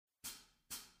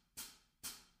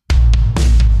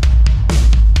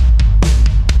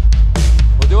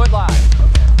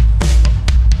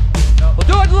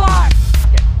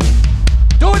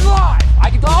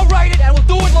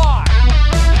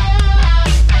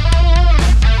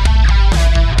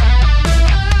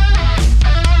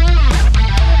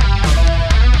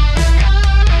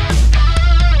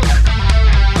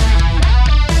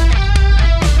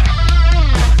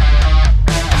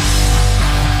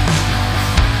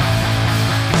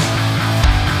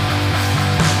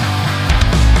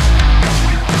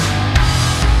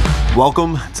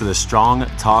Welcome to the Strong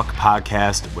Talk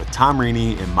Podcast with Tom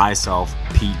Reaney and myself,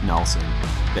 Pete Nelson.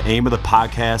 The aim of the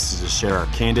podcast is to share our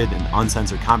candid and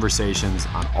uncensored conversations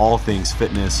on all things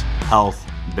fitness, health,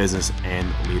 business, and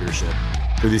leadership.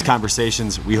 Through these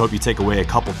conversations, we hope you take away a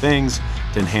couple things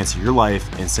to enhance your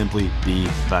life and simply be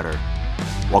better.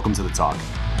 Welcome to the talk.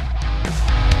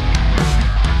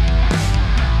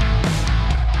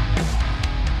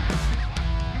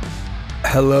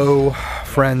 Hello,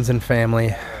 friends and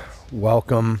family.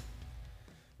 Welcome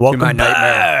to my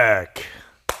nightmare.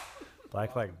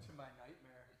 Black flag.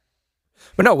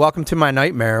 But no, Welcome to My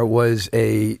Nightmare was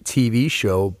a TV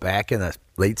show back in the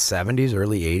late 70s,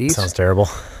 early 80s. Sounds terrible.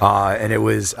 And it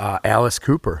was Alice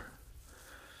Cooper.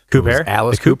 Cooper?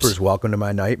 Alice Cooper's Welcome to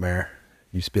My Nightmare.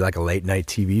 Used to be like a late night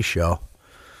TV show.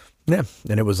 Yeah.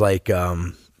 And it was like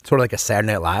sort of like a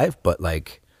Saturday Night Live, but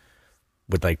like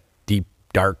with like deep,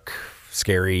 dark,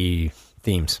 scary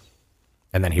themes.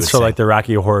 And then he was so like the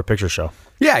Rocky Horror Picture Show.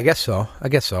 Yeah, I guess so.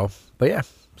 But yeah.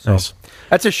 So Nice.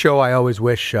 That's a show I always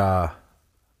wish Would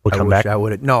come back? I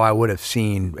would have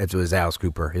seen. It was Alice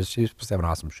Cooper. He was supposed to have an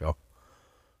awesome show.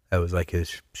 That was like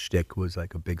his shtick was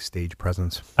like a big stage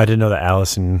presence. I didn't know that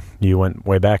Alice and you went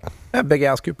way back. Yeah, big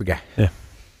Alice Cooper guy. Yeah.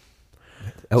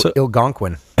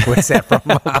 Algonquin. What's that from?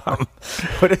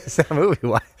 What is that movie?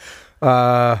 Why?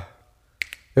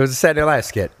 It was a Saturday Night Live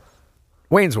skit.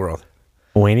 Wayne's World.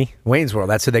 Wayne's World.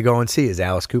 That's who they go and see is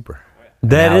Alice Cooper.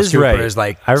 That Alice is Cooper right. Is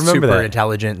like I remember super that.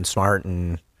 intelligent and smart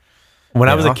and. When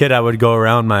I was a kid, I would go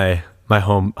around my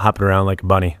home hopping around like a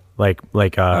bunny, like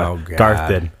Garth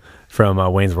did from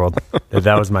Wayne's World.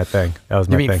 That was my thing. That was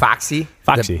my You mean thing. Foxy?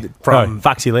 Foxy. From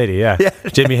Foxy Lady, yeah.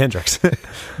 Jimi Hendrix.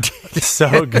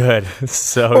 So good.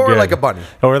 So Or good. like a bunny.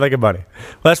 Or like a bunny.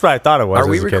 Well, that's what I thought it was. Are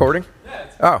we as a kid. recording?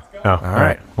 Oh, all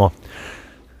right. Well,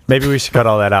 maybe we should cut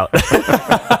all that out.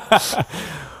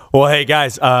 Well, hey,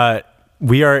 guys,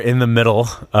 we are in the middle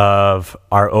of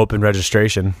our open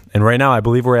registration. And right now, I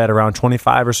believe we're at around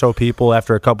 25 or so people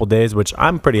after a couple days, which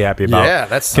I'm pretty happy about. Yeah,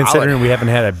 that's considering solid. we haven't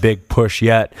had a big push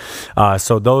yet.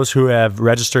 So those who have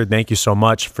registered, thank you so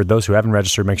much. For those who haven't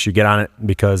registered, make sure you get on it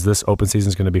because this open season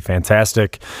is going to be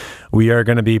fantastic. We are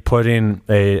going to be putting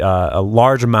a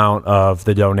large amount of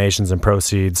the donations and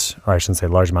proceeds, or I shouldn't say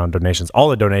large amount of donations, all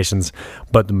the donations,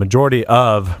 but the majority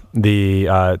of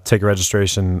the ticket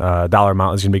registration dollar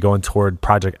amount is going to be going toward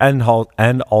Project End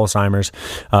Alzheimer's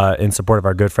in support of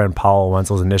our good friend Paul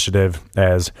Wenzel's initiative,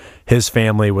 as his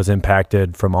family was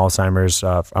impacted from Alzheimer's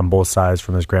on both sides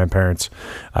from his grandparents.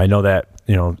 I know that,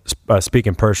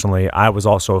 speaking personally, I was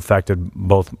also affected.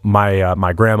 Both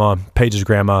my grandma, Paige's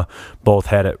grandma, both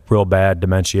had it real bad,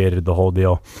 dementiated, the whole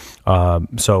deal.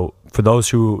 So for those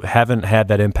who haven't had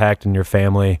that impact in your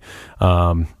family,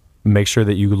 make sure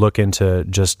that you look into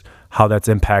just how that's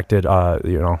impacted,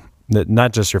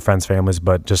 not just your friends' families,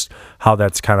 but just how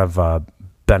that's kind of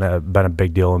been a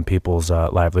big deal in people's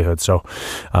livelihood. So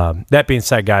that being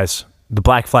said, guys, the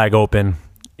Black Flag Open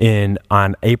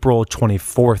on April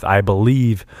 24th, I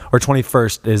believe, or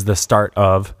 21st is the start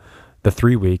of the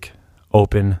 3-week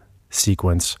open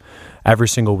sequence. Every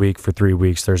single week for 3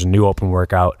 weeks, there's a new open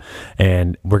workout,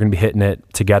 and we're going to be hitting it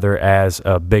together as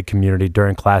a big community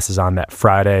during classes on that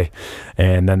Friday.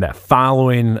 And then that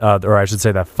following, or I should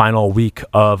say that final week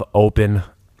of open,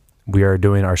 we are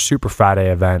doing our Super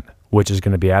Friday event, which is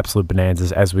going to be absolute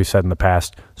bonanzas, as we've said in the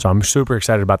past. So I'm super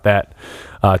excited about that.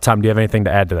 Tom, do you have anything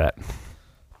to add to that?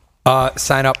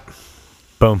 Sign up.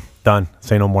 Boom. Done.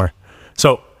 Say no more.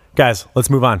 So, guys, let's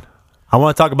move on. I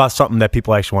want to talk about something that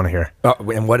people actually want to hear.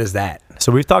 And what is that?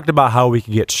 So we've talked about how we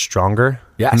can get stronger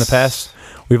in the past.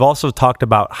 We've also talked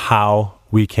about how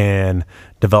we can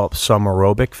develop some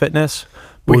aerobic fitness,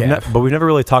 but we've never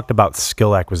really talked about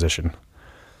skill acquisition.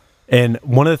 And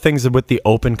one of the things with the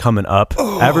open coming up,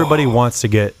 everybody wants to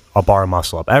get a bar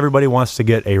muscle up. Everybody wants to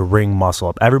get a ring muscle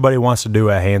up. Everybody wants to do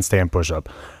a handstand push-up.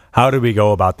 How do we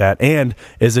go about that? And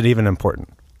is it even important?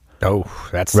 Oh,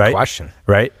 that's the question.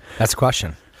 Right? That's the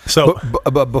question. So,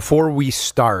 but before we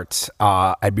start,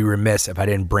 I'd be remiss if I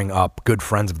didn't bring up good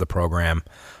friends of the program,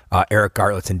 Eric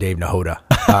Gartlitz and Dave Nahota.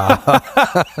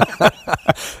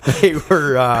 They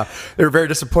were very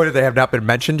disappointed they have not been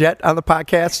mentioned yet on the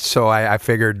podcast. So I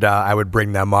figured I would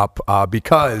bring them up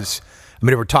because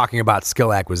we're talking about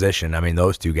skill acquisition. I mean,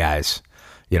 those two guys.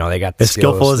 They got the as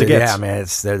skills. skillful as it gets. Yeah, man,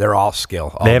 they're all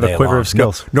skill. They have a quiver of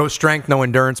skills. No strength, no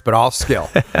endurance, but all skill.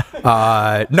 So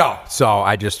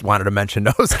I just wanted to mention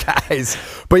those guys.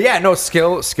 But yeah, no,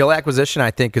 skill acquisition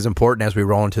I think is important as we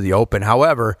roll into the open.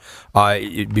 However,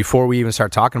 before we even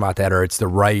start talking about that, or it's the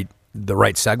right the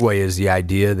right segue is the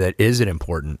idea that is it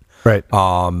important? Right.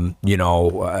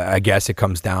 I guess it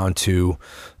comes down to,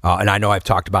 and I know I've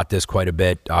talked about this quite a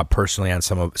bit personally on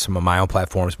some of my own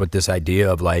platforms, but this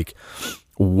idea of like,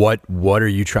 what are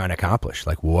you trying to accomplish?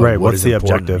 Like, what's the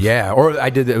important? objective? Yeah. Or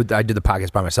I did the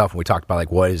podcast by myself, and we talked about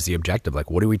like, what is the objective? Like,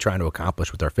 what are we trying to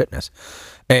accomplish with our fitness?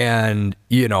 And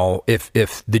if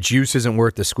the juice isn't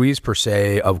worth the squeeze per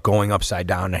se of going upside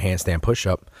down in a handstand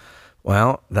push-up,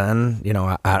 well, then,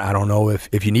 I don't know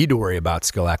if you need to worry about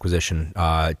skill acquisition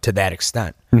to that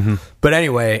extent. Mm-hmm. But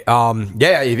anyway,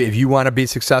 if you want to be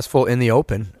successful in the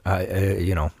open,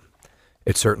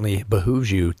 it certainly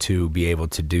behooves you to be able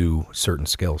to do certain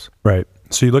skills. Right.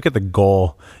 So you look at the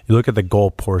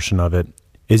goal portion of it.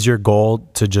 Is your goal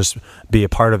to just be a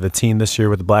part of the team this year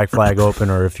with the Black Flag Open,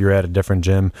 or if you're at a different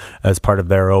gym as part of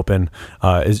their open,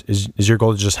 is your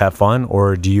goal to just have fun,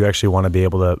 or do you actually want to be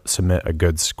able to submit a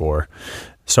good score?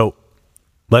 So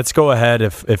let's go ahead.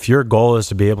 If your goal is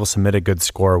to be able to submit a good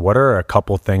score, what are a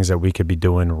couple things that we could be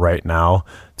doing right now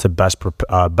to best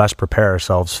prepare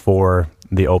ourselves for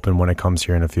the open when it comes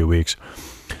here in a few weeks?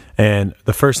 And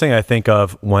the first thing I think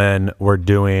of when we're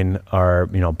doing our,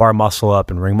 bar muscle up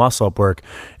and ring muscle up work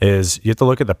is you have to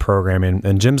look at the programming.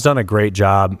 And Jim's done a great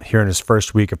job here in his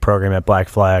first week of program at Black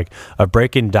Flag of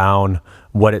breaking down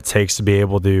what it takes to be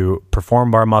able to perform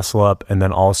bar muscle up and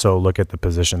then also look at the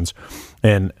positions.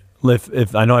 And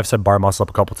if I know I've said bar muscle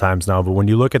up a couple times now, but when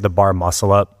you look at the bar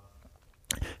muscle up,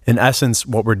 in essence,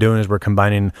 what we're doing is we're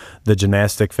combining the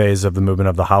gymnastic phase of the movement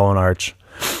of the hollow and arch.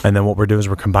 And then what we're doing is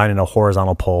we're combining a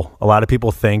horizontal pull. A lot of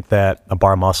people think that a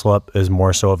bar muscle up is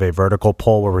more so of a vertical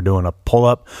pull where we're doing a pull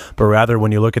up, but rather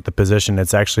when you look at the position,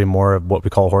 it's actually more of what we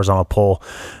call a horizontal pull.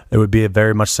 It would be a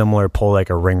very much similar pull like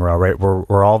a ring row, right?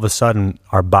 Where all of a sudden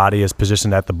our body is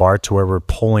positioned at the bar to where we're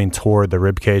pulling toward the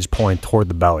rib cage, pulling toward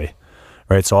the belly,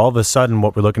 right? So all of a sudden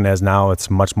what we're looking at is now it's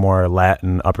much more lat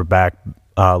and upper back,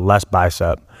 less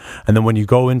bicep. And then when you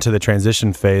go into the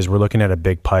transition phase, we're looking at a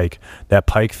big pike. That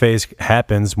pike phase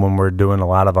happens when we're doing a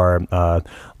lot of our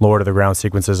lower to the ground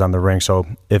sequences on the ring. So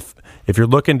if you're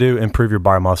looking to improve your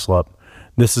bar muscle up,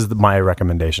 this is my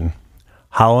recommendation.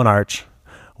 Hollow and arch,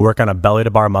 work on a belly to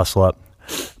bar muscle up,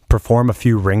 perform a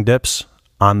few ring dips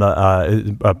on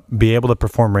the be able to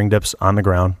perform ring dips on the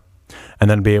ground, and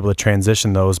then be able to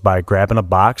transition those by grabbing a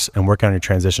box and work on your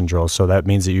transition drills. So that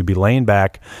means that you'd be laying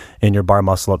back in your bar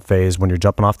muscle up phase when you're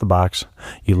jumping off the box.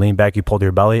 You lean back, you pull to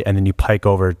your belly, and then you pike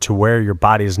over to where your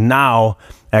body is now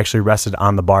actually rested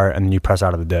on the bar, and then you press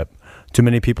out of the dip. Too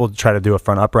many people try to do a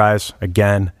front uprise.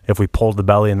 Again, if we pull the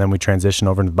belly and then we transition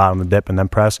over to the bottom of the dip and then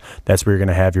press, that's where you're going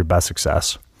to have your best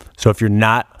success. So if you're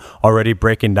not already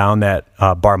breaking down that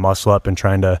bar muscle up and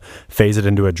trying to phase it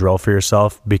into a drill for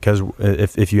yourself, because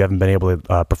if you haven't been able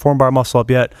to perform bar muscle up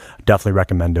yet, definitely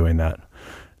recommend doing that.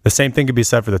 The same thing could be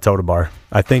said for the toe to bar.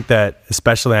 I think that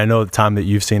especially, I know the time that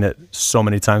you've seen it so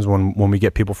many times when we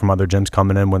get people from other gyms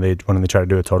coming in when they try to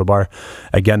do a toe to bar.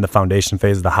 Again, the foundation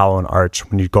phase of the hollow and arch.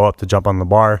 When you go up to jump on the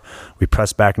bar, we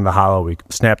press back into the hollow, we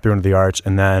snap through into the arch,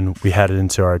 and then we head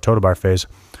into our toe to bar phase.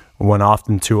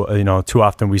 Too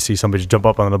often we see somebody jump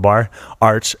up on the bar,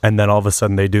 arch, and then all of a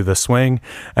sudden they do the swing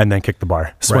and then kick the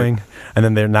bar, swing, right. And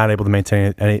then they're not able to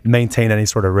maintain any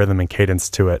sort of rhythm and cadence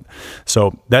to it.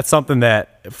 So that's something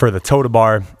that for the toe to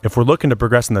bar, if we're looking to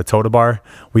progress in the toe to bar,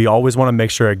 we always want to make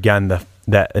sure, again,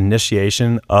 that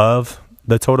initiation of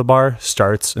the toe to bar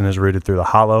starts and is rooted through the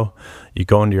hollow. You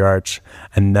go into your arch,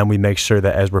 and then we make sure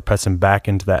that as we're pressing back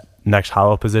into that next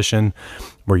hollow position,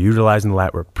 we're utilizing the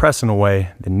lat, we're pressing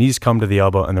away, the knees come to the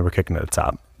elbow, and then we're kicking to the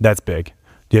top. That's big.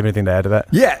 Do you have anything to add to that?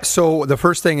 Yeah, so the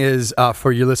first thing is,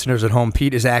 for your listeners at home,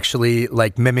 Pete is actually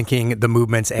like mimicking the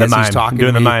movements as he's talking.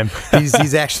 Doing the mime.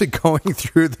 he's actually going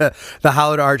through the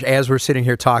hollow to arch as we're sitting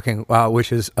here talking,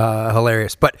 which is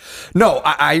hilarious. But no,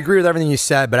 I agree with everything you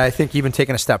said, but I think even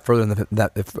taking a step further than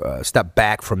that, step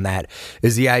back from that,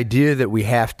 is the idea that we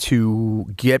have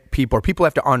to get people, or people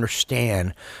have to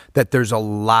understand that there's a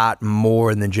lot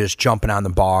more than just jumping on the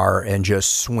bar and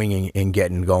just swinging and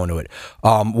going to it.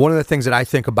 One of the things that I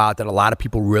think about that a lot of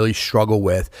people really struggle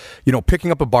with,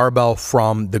 picking up a barbell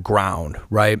from the ground,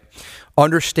 right?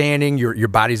 Understanding your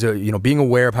body's, being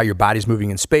aware of how your body's moving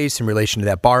in space in relation to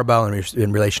that barbell and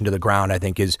in relation to the ground, I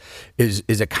think is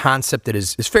a concept that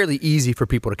is fairly easy for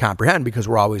people to comprehend because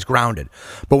we're always grounded.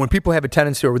 But when people have a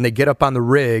tendency, or when they get up on the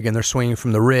rig and they're swinging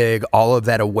from the rig, all of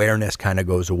that awareness kind of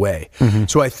goes away. Mm-hmm.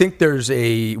 So I think there's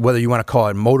whether you want to call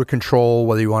it motor control,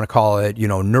 whether you want to call it,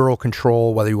 neural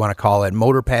control, whether you want to call it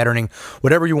motor patterning,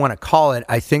 whatever you want to call it,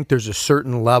 I think there's a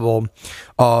certain level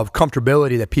of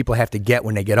comfortability that people have to get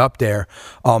when they get up there,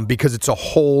 because it's a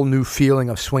whole new feeling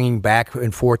of swinging back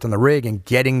and forth on the rig and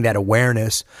getting that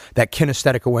awareness, that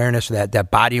kinesthetic awareness,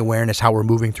 that body awareness, how we're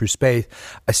moving through space.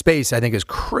 I think is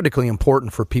critically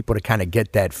important for people to kind of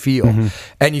get that feel.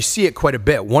 And you see it quite a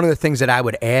bit. One of the things that I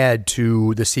would add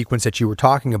to the sequence that you were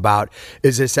talking about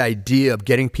is this idea of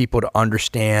getting people to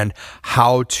understand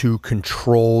how to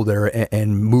control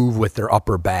and move with their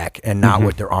upper back and not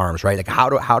with their arms, right? Like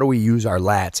how do we use our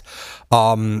lats?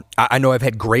 I know I've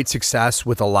had great success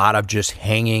with a lot of just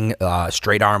hanging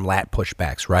straight arm lat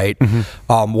pushbacks, right?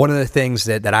 One of the things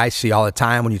that I see all the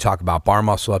time when you talk about bar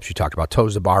muscle ups, you talk about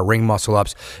toes to bar, ring muscle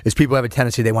ups, is people have a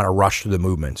tendency, they want to rush through the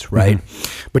movements, right?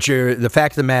 But the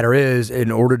fact of the matter is,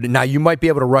 now you might be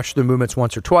able to rush through the movements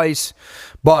once or twice,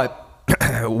 but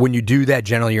when you do that,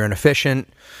 generally you're inefficient.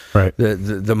 Right.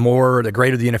 The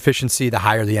greater the inefficiency, the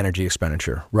higher the energy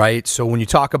expenditure, right? So when you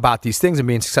talk about these things and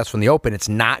being successful in the open, it's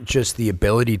not just the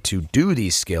ability to do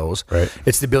these skills. Right.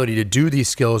 It's the ability to do these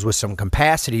skills with some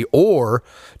capacity, or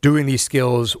doing these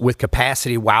skills with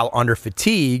capacity while under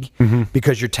fatigue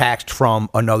because you're taxed from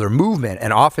another movement.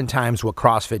 And oftentimes what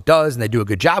CrossFit does, and they do a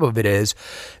good job of it, is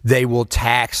they will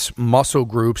tax muscle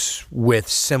groups with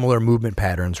similar movement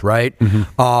patterns, right?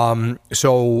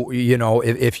 So,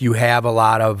 if you have a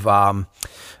lot of,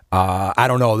 I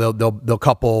don't know, they'll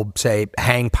couple, say,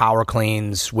 hang power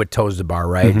cleans with toes to bar,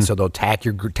 right? So they'll tax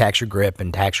your grip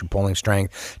and tax your pulling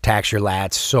strength, tax your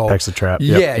lats. So Tax the trap.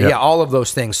 Yeah, all of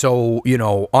those things. So,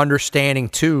 understanding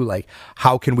too, like,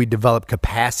 how can we develop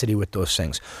capacity with those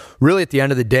things? Really, at the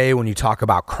end of the day, when you talk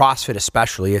about CrossFit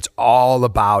especially, it's all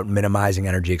about minimizing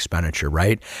energy expenditure,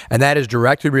 right? And that is not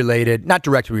directly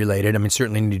related. I mean,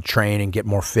 certainly need to train and get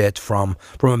more fit from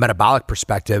a metabolic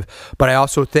perspective. But I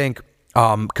also think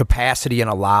capacity and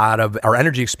a lot of our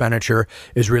energy expenditure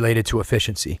is related to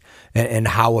efficiency and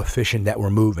how efficient that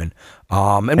we're moving.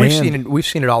 And we've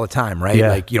seen it all the time, right? Yeah.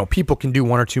 Like, people can do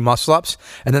 1 or 2 muscle ups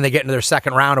and then they get into their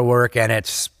second round of work and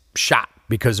it's shot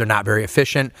because they're not very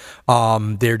efficient.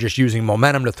 They're just using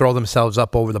momentum to throw themselves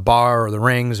up over the bar or the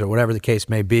rings or whatever the case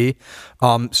may be.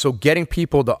 So getting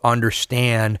people to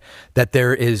understand that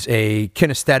there is a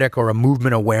kinesthetic or a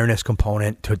movement awareness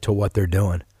component to what they're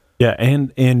doing. Yeah,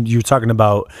 and you're talking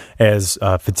about as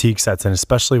fatigue sets in,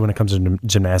 especially when it comes to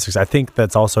gymnastics. I think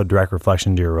that's also a direct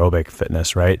reflection to your aerobic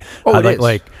fitness, right? Oh, it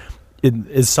is.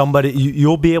 Is somebody,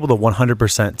 you'll be able to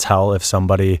 100% tell if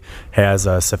somebody has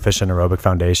a sufficient aerobic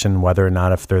foundation, whether or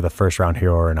not if they're the first round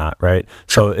hero or not, right?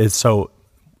 So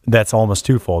that's almost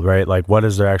twofold, right? Like, what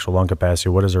is their actual lung capacity?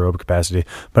 What is their aerobic capacity?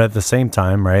 But at the same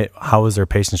time, right, how is their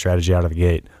pacing strategy out of the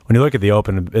gate? When you look at the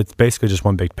open, it's basically just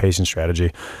one big pacing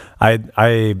strategy. I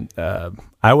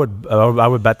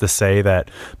would bet to say that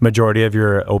majority of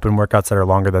your open workouts that are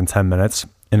longer than 10 minutes,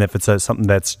 and if it's something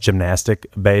that's gymnastic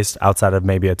based outside of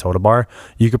maybe a toe to bar,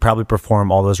 you could probably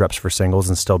perform all those reps for singles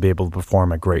and still be able to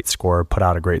perform a great score, put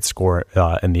out a great score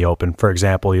in the open. For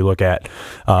example, you look at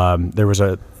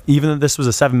even this was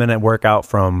a 7-minute workout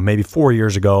from maybe 4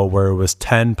 years ago where it was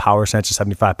 10 power snatches,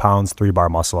 75 pounds, 3 bar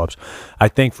muscle ups. I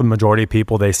think for the majority of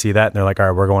people, they see that and they're like, all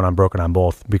right, we're going unbroken on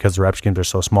both because the rep schemes are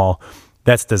so small.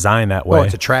 That's designed that way. Oh,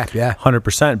 it's a trap, yeah,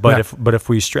 100%. But if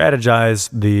we strategize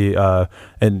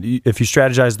if you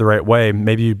strategize the right way,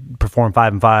 maybe you perform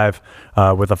 5 and 5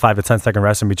 with a 5 to 10 second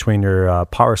rest in between your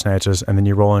power snatches, and then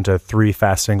you roll into 3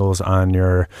 fast singles on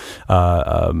your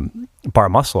bar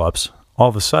muscle ups. All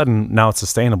of a sudden, now it's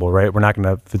sustainable, right? We're not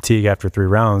going to fatigue after 3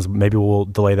 rounds. Maybe we'll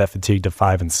delay that fatigue to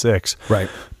 5 and 6. Right.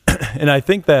 And I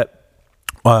think that,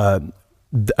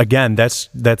 again, that's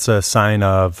a sign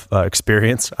of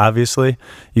experience. Obviously,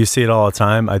 you see it all the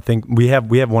time. I think we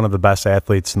have one of the best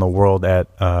athletes in the world at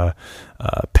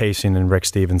pacing, and Rick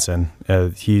Stevenson.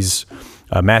 He's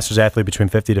a master's athlete between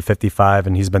 50 to 55,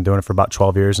 and he's been doing it for about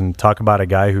 12 years. And talk about a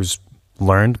guy who's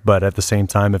learned, but at the same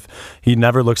time, if he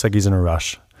never looks like he's in a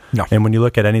rush. No. And when you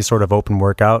look at any sort of open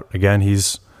workout, again,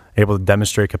 he's able to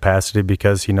demonstrate capacity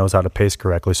because he knows how to pace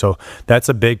correctly. So that's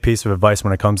a big piece of advice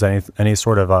when it comes to any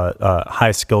sort of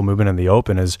high skill movement in the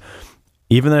open is,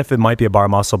 even if it might be a bar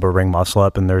muscle up or ring muscle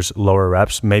up and there's lower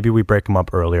reps, maybe we break them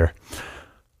up earlier.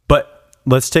 But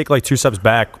let's take like 2 steps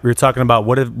back. We were talking about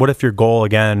what if your goal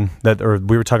again,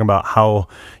 we were talking about how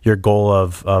your goal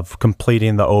of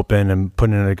completing the open and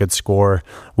putting in a good score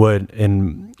would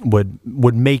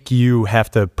make you have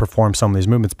to perform some of these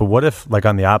movements. But what if, like,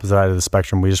 on the opposite side of the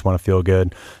spectrum, we just want to feel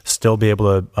good, still be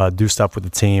able to do stuff with the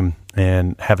team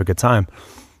and have a good time?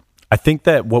 I think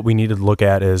that what we need to look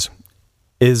at is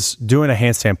doing a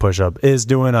handstand push-up, is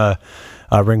doing a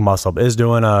ring muscle up, is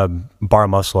doing a bar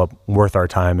muscle up worth our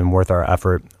time and worth our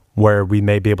effort where we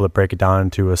may be able to break it down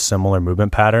into a similar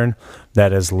movement pattern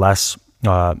that is less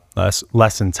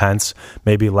intense,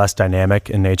 maybe less dynamic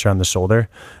in nature on the shoulder,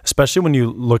 especially when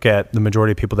you look at the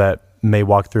majority of people that may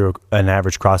walk through an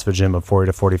average CrossFit gym of 40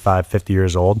 to 45, 50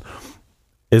 years old.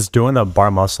 Is doing a bar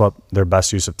muscle up their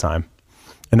best use of time?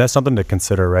 And that's something to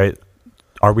consider, right?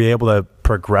 Are we able to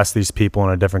progress these people in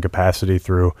a different capacity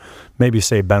through maybe,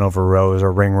 say, bent over rows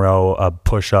or ring row, a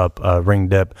push-up, a ring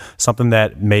dip, something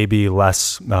that may be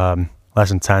less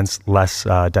intense, less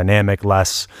dynamic,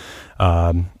 less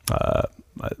I'm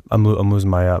losing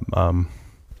my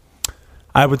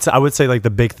I would say like the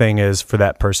big thing is for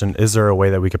that person, is there a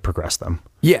way that we could progress them?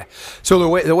 Yeah. So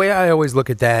the way I always look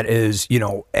at that is,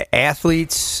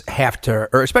 athletes have to,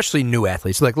 or especially new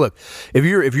athletes. Like, look, if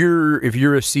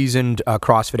you're a seasoned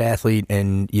CrossFit athlete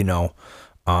and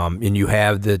and you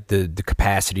have the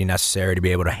capacity necessary to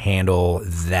be able to handle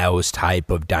those type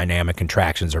of dynamic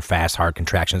contractions or fast, hard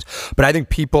contractions. But I think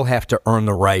people have to earn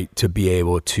the right to be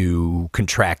able to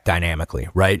contract dynamically,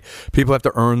 right? People have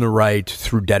to earn the right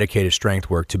through dedicated strength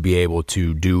work to be able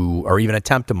to do or even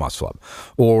attempt a muscle up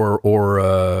or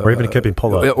even a kipping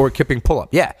pull up. Or kipping pull up,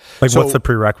 yeah. Like, what's the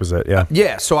prerequisite? Yeah.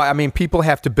 Yeah, so I mean, people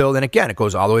have to build, and again, it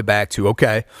goes all the way back to,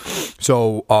 okay,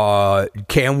 so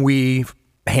can we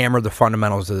hammer the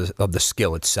fundamentals of the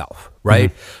skill itself, right?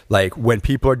 Mm-hmm. Like when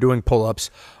people are doing pull-ups,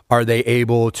 are they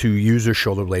able to use their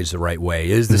shoulder blades the right way?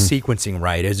 Is the sequencing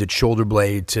right? Is it shoulder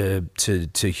blade to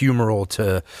humeral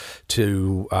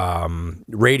to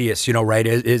radius? Right?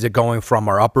 Is it going from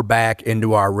our upper back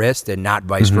into our wrist and not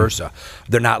vice versa?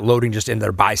 They're not loading just into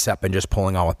their bicep and just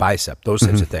pulling on with bicep. Those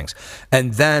types of things.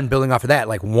 And then building off of that,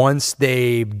 like once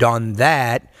they've done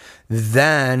that,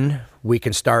 then we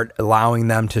can start allowing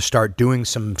them to start doing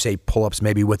some, say, pull-ups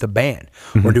maybe with a band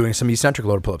or doing some eccentric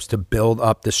loaded pull-ups to build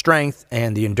up the strength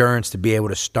and the endurance to be able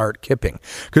to start kipping.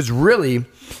 Because really,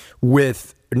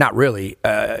 not really.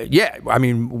 I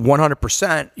mean,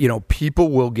 100%, people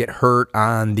will get hurt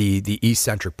on the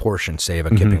eccentric portion, say, of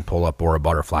a kipping pull-up or a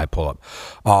butterfly pull-up,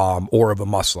 or of a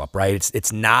muscle-up, right?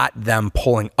 It's not them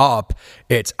pulling up.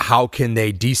 It's how can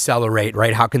they decelerate,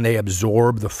 right? How can they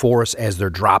absorb the force as they're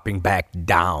dropping back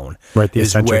down? Right, the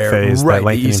eccentric phase, right,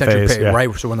 the eccentric phase, yeah.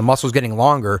 Right? So when the muscle's getting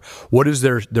longer, what is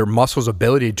their muscle's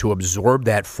ability to absorb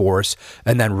that force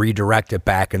and then redirect it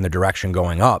back in the direction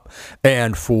going up?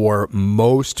 And for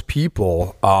most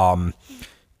people,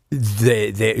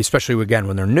 they especially again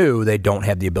when they're new, they don't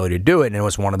have the ability to do it. And it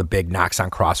was one of the big knocks on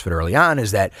CrossFit early on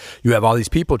is that you have all these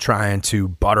people trying to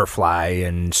butterfly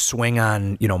and swing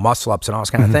on muscle ups and all those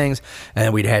kind of things, and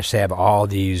then we'd have to have all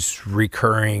these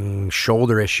recurring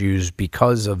shoulder issues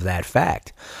because of that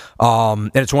fact.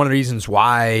 And it's one of the reasons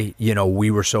why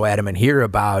we were so adamant here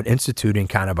about instituting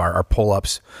kind of our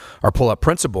pull-ups, our pull-up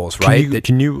principles, right?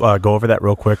 Can you go over that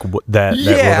real quick?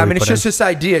 I mean, it's just this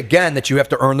idea again that you have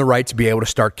to earn the right to be able to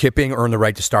start kipping, earn the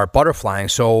right to start butterflying.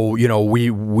 So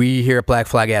we here at Black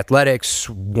Flag Athletics,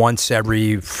 once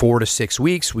every 4 to 6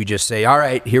 weeks, we just say, all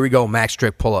right, here we go, max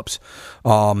strict pull-ups.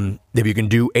 If you can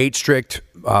do 8 strict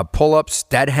pull-ups,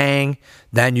 dead hang,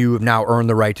 then you have now earned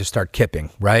the right to start kipping,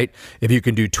 right? If you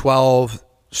can do 12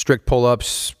 strict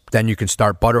pull-ups, then you can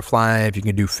start butterflying. If you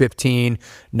can do 15,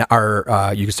 or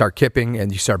you can start kipping and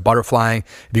you start butterflying.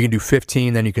 If you can do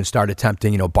 15, then you can start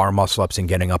attempting, bar muscle-ups and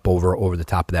getting up over the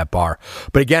top of that bar.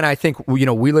 But again, I think, we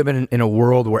live in a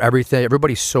world where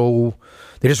everybody's so,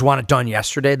 they just want it done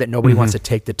yesterday that nobody wants to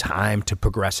take the time to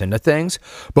progress into things.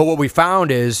 But what we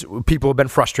found is people have been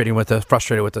frustrated with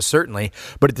us certainly,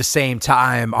 but at the same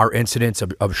time, our incidence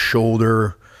of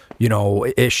shoulder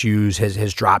issues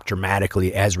has dropped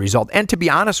dramatically as a result. And to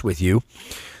be honest with you,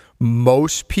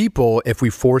 most people, if we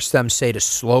force them, say, to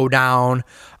slow down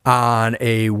on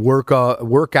a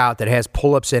workout that has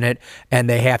pull-ups in it, and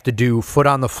they have to do foot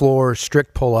on the floor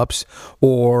strict pull-ups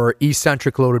or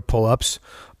eccentric loaded pull-ups,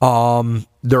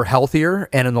 they're healthier,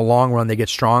 and in the long run, they get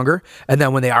stronger. And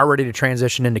then when they are ready to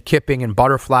transition into kipping and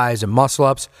butterflies and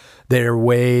muscle-ups, they're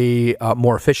way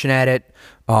more efficient at it.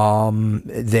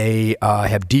 They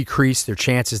have decreased their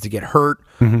chances to get hurt.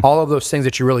 All of those things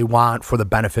that you really want for the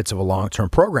benefits of a long-term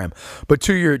program. But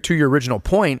to your original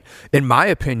point, in my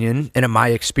opinion and in my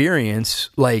experience,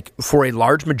 like for a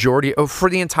large majority for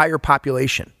the entire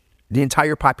population,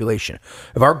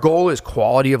 if our goal is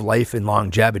quality of life and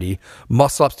longevity,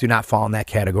 muscle-ups do not fall in that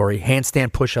category.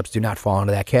 Handstand push-ups do not fall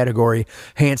into that category.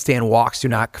 Handstand walks do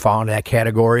not fall into that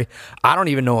category. I don't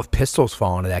even know if pistols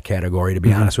fall into that category, to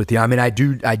be honest with you. I mean, I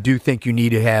do think you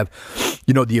need to have,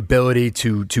 the ability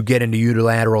to get into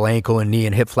unilateral ankle and knee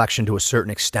and hip flexion to a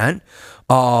certain extent.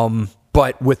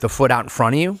 But with the foot out in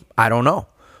front of you, I don't know.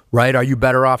 right? Are you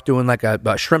better off doing like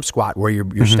a shrimp squat where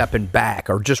you're stepping back,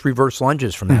 or just reverse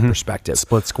lunges from that perspective?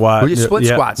 Split squat. Or you split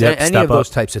squats, any of those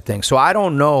types of things. So I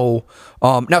don't know.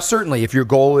 Now, certainly, if your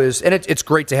goal is, and it's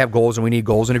great to have goals, and we need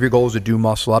goals, and if your goal is to do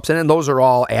muscle ups, and those are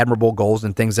all admirable goals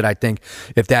and things that I think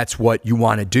if that's what you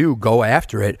want to do, go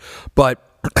after it. But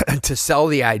to sell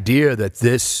the idea that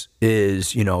this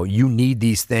is, you need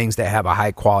these things to have a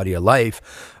high quality of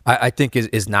life, I think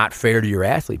is not fair to your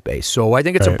athlete base. So I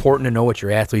think it's important to know what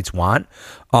your athletes want.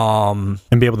 And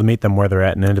be able to meet them where they're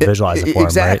at and individualize it for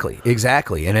exactly, them, right?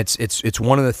 Exactly. And it's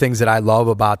one of the things that I love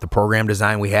about the program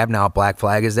design we have now at Black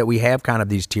Flag is that we have kind of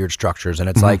these tiered structures. And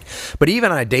it's like, but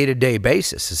even on a day-to-day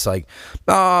basis, it's like,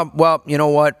 well, you know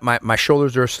what? My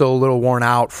shoulders are still a little worn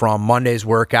out from Monday's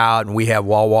workout, and we have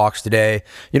wall walks today.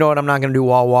 You know what? I'm not going to do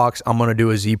wall walks. I'm going to do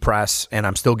a Z press, and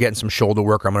I'm still getting some shoulder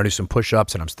work. I'm going to do some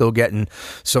push-ups, and I'm still getting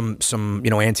some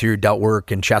anterior delt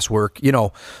work and chest work.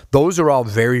 Those are all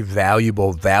very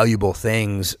valuable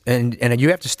things, and you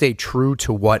have to stay true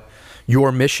to what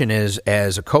your mission is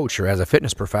as a coach or as a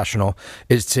fitness professional,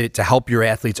 is to help your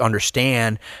athletes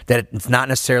understand that it's not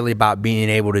necessarily about being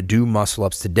able to do muscle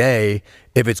ups today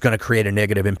if it's going to create a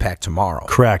negative impact tomorrow.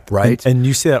 Correct. Right. And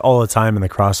you see that all the time in the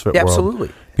CrossFit world.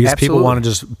 Absolutely. Because people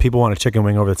want a chicken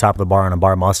wing over the top of the bar on a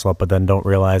bar muscle up, but then don't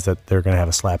realize that they're going to have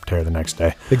a slap tear the next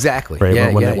day. Exactly.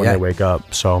 Right. When they wake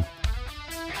up. So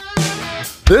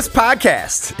this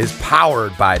podcast is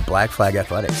powered by Black Flag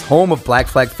Athletics, home of Black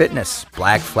Flag Fitness,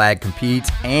 Black Flag Competes,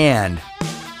 and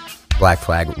Black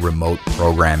Flag Remote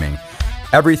Programming.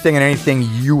 Everything and anything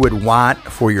you would want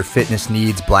for your fitness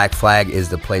needs, Black Flag is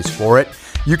the place for it.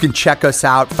 You can check us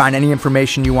out, find any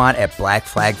information you want at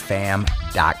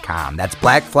blackflagfam.com. That's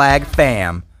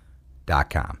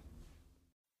blackflagfam.com.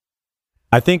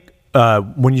 I think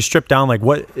when you strip down,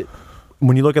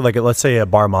 when you look at let's say a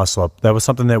bar muscle up, that was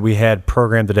something that we had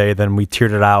programmed today, then we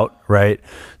tiered it out, right?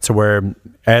 To where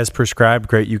as prescribed,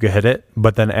 great, you could hit it.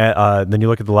 But then you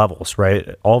look at the levels, right?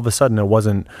 All of a sudden it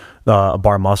wasn't a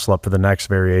bar muscle up for the next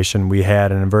variation. We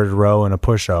had an inverted row and a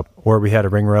push up, or we had a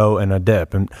ring row and a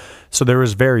dip. And so there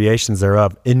was variations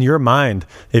thereof. In your mind,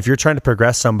 if you're trying to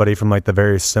progress somebody from the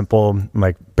very simple,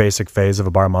 basic phase of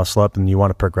a bar muscle up and you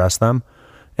want to progress them,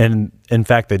 and in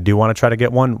fact, they do want to try to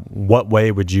get one, what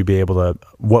way would you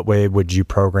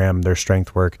program their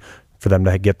strength work for them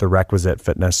to get the requisite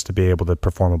fitness to be able to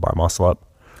perform a bar muscle up?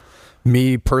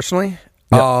 Me personally?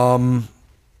 Yep.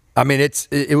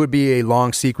 It would be a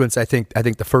long sequence. I think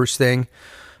the first thing,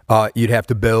 you'd have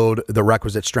to build the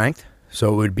requisite strength.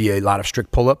 So it would be a lot of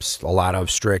strict pull-ups, a lot of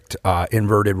strict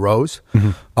inverted rows,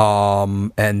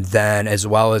 and then as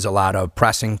well as a lot of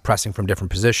pressing from different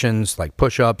positions like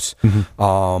push-ups,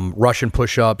 Russian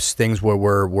push-ups, things where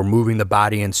we're moving the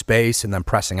body in space and then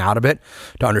pressing out of it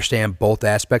to understand both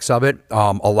aspects of it.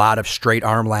 A lot of straight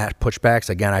arm lat pushbacks.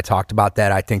 Again, I talked about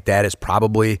that. I think that is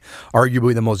probably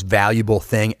arguably the most valuable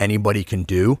thing anybody can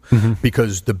do,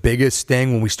 because the biggest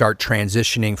thing when we start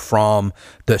transitioning from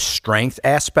the strength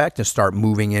aspect and start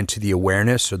moving into the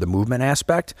awareness or the movement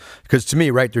aspect, because to me,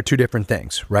 right, they're two different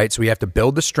things, right? So we have to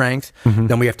build the strength,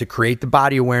 then we have to create the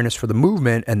body awareness for the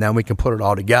movement, and then we can put it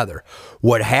all together.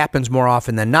 What happens more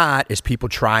often than not is people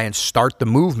try and start the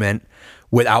movement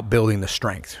without building the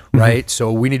strength, right?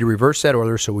 So we need to reverse that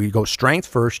order. So we go strength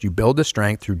first, you build the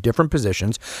strength through different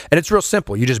positions, and it's real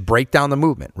simple. You just break down the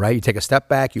movement, right? You take a step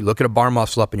back, you look at a bar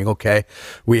muscle up, and you go, okay,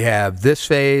 we have this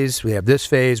phase, we have this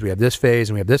phase, we have this phase,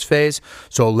 and we have this phase.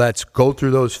 So let's go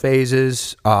through those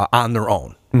phases on their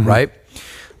own, right?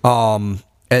 And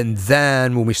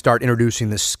then when we start introducing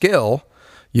the skill,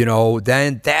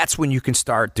 then that's when you can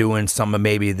start doing some of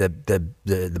maybe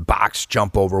the box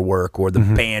jump over work or the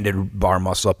banded bar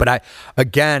muscle up. But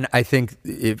I think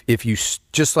if you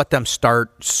just let them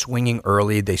start swinging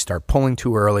early, they start pulling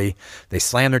too early, they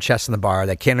slam their chest in the bar,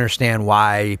 they can't understand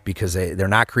why, because they're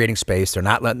not creating space, they're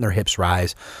not letting their hips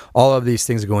rise. All of these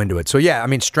things go into it. So yeah,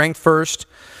 strength first,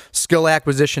 skill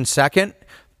acquisition second,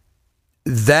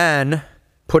 then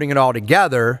putting it all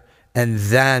together. And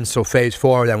then, so phase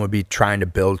 4 then would be trying to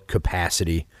build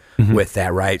capacity with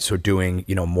that, right? So doing,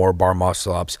 more bar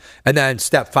muscle ups. And then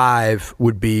step 5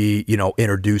 would be,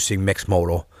 introducing mixed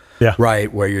modal,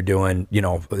 right? Where you're doing,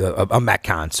 a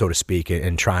Metcon, so to speak,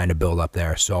 and trying to build up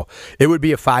there. So it would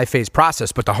be a 5-phase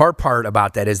process. But the hard part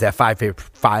about that is that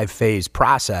 5-phase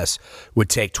process would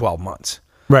take 12 months.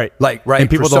 Right. Right. And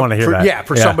people don't want to hear that. Yeah.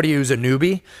 For somebody who's a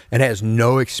newbie and has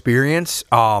no experience,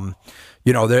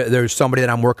 You know, there's somebody that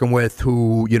I'm working with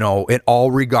who, you know, in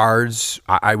all regards,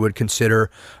 I would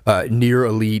consider near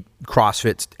elite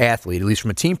CrossFit athlete, at least from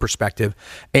a team perspective.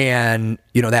 And,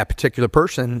 you know, that particular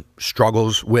person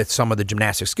struggles with some of the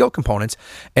gymnastic skill components.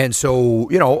 And so,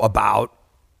 you know, about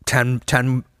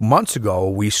 10 months ago,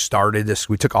 we started this.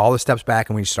 We took all the steps back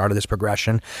and we started this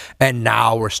progression. And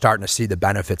now we're starting to see the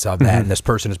benefits of that. And this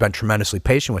person has been tremendously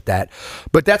patient with that.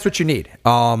 But that's what you need.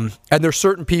 And there's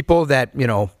certain people that, you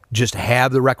know, just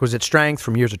have the requisite strength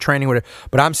from years of training. Whatever.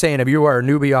 But I'm saying if you are a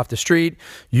newbie off the street,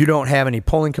 you don't have any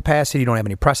pulling capacity, you don't have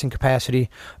any pressing capacity,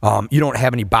 you don't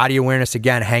have any body awareness,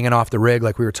 again, hanging off the rig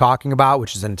like we were talking about,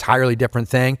 which is an entirely different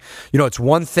thing. You know, it's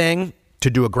one thing to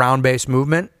do a ground-based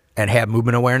movement and have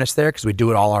movement awareness there because we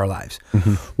do it all our lives.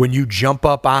 When you jump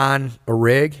up on a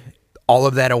rig, all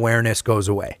of that awareness goes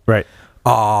away. Right.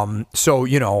 So,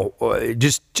 you know,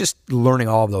 just learning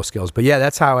all of those skills. But yeah,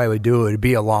 that's how I would do it. It'd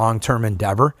be a long-term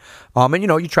endeavor. And, you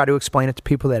know, you try to explain it to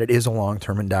people that it is a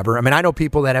long-term endeavor. I mean, I know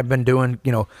people that have been doing,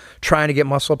 you know, trying to get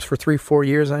muscle ups for 3-4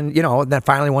 years and, you know, then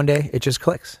finally one day it just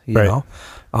clicks, you know?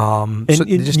 So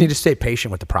you just need to stay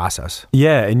patient with the process.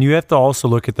 Yeah, and you have to also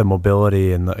look at the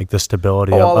mobility and the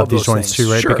stability of these joints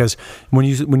too, right? Sure. Because when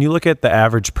you look at the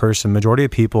average person, majority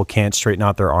of people can't straighten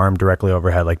out their arm directly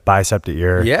overhead, like bicep to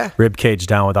ear, rib cage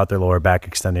down without their lower back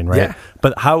extending, right? Yeah.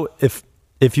 But how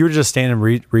if you were just stand and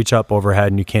reach up overhead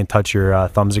and you can't touch your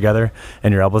thumbs together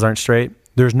and your elbows aren't straight,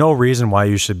 there's no reason why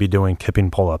you should be doing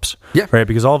kipping pull-ups, right?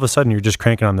 Because all of a sudden you're just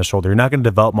cranking on the shoulder. You're not going to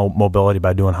develop mobility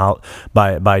by doing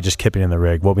by just kipping in the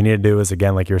rig. What we need to do is,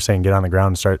 again, like you were saying, get on the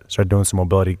ground and start doing some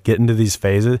mobility. Get into these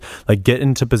phases, like get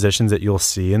into positions that you'll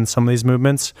see in some of these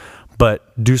movements,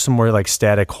 but do some more like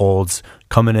static holds,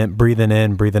 coming in, breathing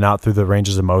out through the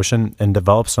ranges of motion, and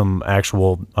develop some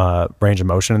actual range of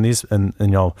motion in these, and you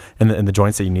know, in the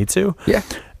joints that you need to. Yeah.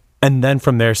 And then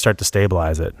from there, start to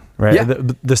stabilize it, right? Yeah.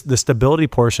 The stability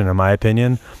portion, in my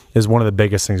opinion, is one of the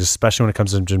biggest things, especially when it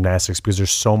comes to gymnastics, because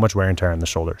there's so much wear and tear on the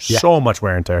shoulder, so much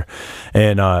wear and tear.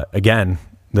 And again,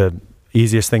 the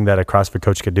easiest thing that a CrossFit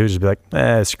coach could do is just be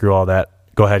like, screw all that.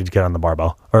 Go ahead and get on the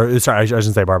barbell. Or sorry, I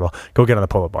shouldn't say barbell. Go get on the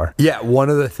pull-up bar. Yeah,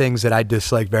 one of the things that I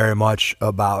dislike very much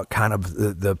about kind of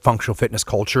the functional fitness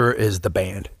culture is the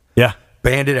band. Yeah.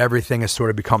 Banded everything has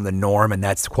sort of become the norm, and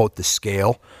that's, quote, the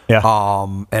scale. Yeah.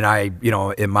 And I, you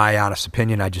know, in my honest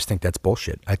opinion, I just think that's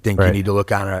bullshit. I think you need to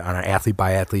look on an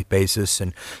athlete-by-athlete basis,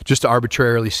 and just to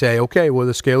arbitrarily say, okay, well,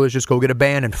 the scale is just go get a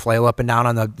band and flail up and down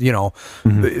on the, you know,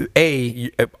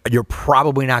 you're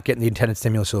probably not getting the intended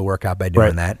stimulus of the workout by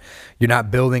doing that. You're not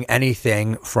building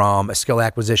anything from a skill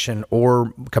acquisition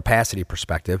or capacity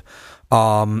perspective.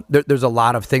 There's a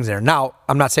lot of things there. Now,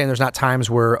 I'm not saying there's not times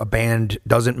where a band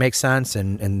doesn't make sense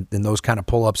and those kind of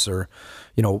pull-ups or,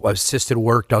 you know, assisted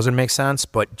work doesn't make sense,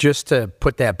 but just to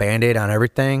put that Band-Aid on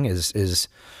everything is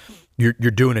you're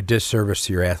doing a disservice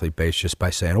to your athlete base just by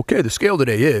saying, okay, the scale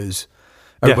today is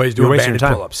everybody's doing banded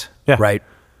pull-ups, right?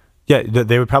 Yeah,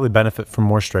 they would probably benefit from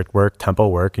more strict work, tempo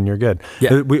work, and you're good.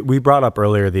 Yeah. We brought up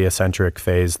earlier the eccentric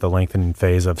phase, the lengthening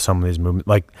phase of some of these movements.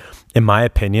 Like, in my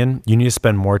opinion, you need to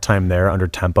spend more time there under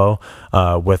tempo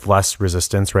with less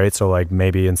resistance, right? So, like,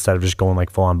 maybe instead of just going like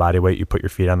full on body weight, you put your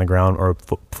feet on the ground or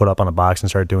foot up on a box and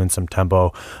start doing some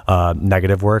tempo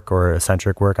negative work or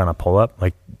eccentric work on a pull up.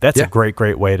 Like, that's a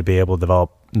great way to be able to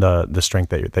develop the strength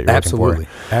that you're looking for.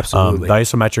 Absolutely. The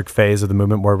isometric phase of the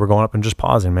movement where we're going up and just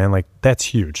pausing, man, like that's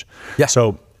huge. Yeah.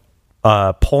 So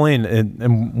pulling,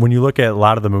 and when you look at a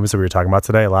lot of the movements that we were talking about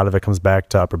today, a lot of it comes back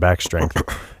to upper back strength.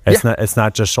 It's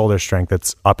not just shoulder strength,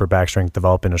 it's upper back strength,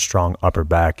 developing a strong upper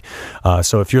back.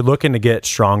 So if you're looking to get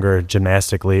stronger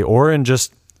gymnastically or in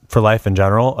just for life in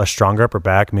general, a stronger upper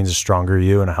back means a stronger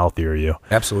you and a healthier you.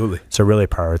 Absolutely. So really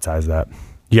prioritize that.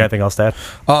 You got anything else to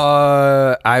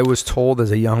add? I was told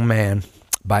as a young man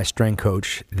by a strength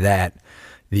coach that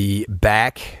the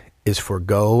back is for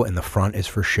go and the front is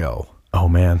for show. Oh,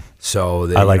 man.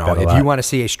 So I like that a lot. If you want to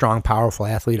see a strong, powerful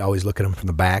athlete, always look at them from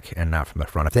the back and not from the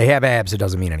front. If they have abs, it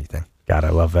doesn't mean anything. God, I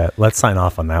love that. Let's sign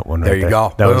off on that one. There you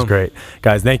go. That was great.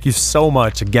 Guys, thank you so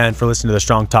much again for listening to the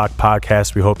Strong Talk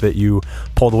podcast. We hope that you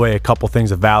pulled away a couple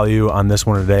things of value on this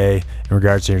one today in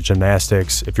regards to your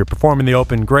gymnastics. If you're performing the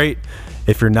Open, great.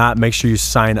 If you're not, make sure you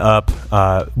sign up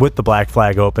with the Black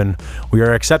Flag Open. We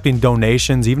are accepting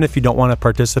donations, even if you don't want to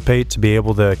participate, to be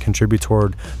able to contribute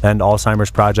toward the End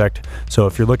Alzheimer's Project. So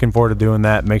if you're looking forward to doing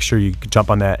that, make sure you jump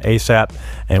on that ASAP,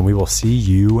 and we will see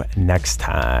you next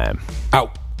time.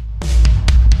 Out.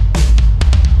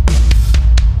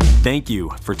 Thank you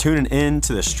for tuning in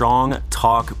to the Strong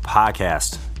Talk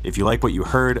podcast. If you like what you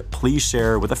heard, please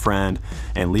share with a friend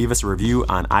and leave us a review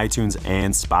on iTunes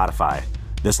and Spotify.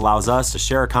 This allows us to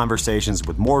share our conversations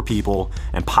with more people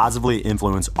and positively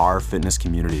influence our fitness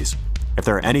communities. If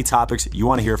there are any topics you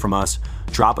want to hear from us,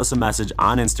 drop us a message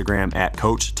on Instagram at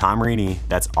Coach Tom Rini,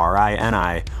 that's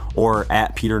RINI, or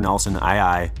at Peter Nelson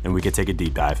II, and we can take a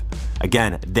deep dive.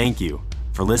 Again, thank you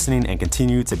for listening and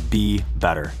continue to be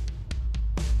better.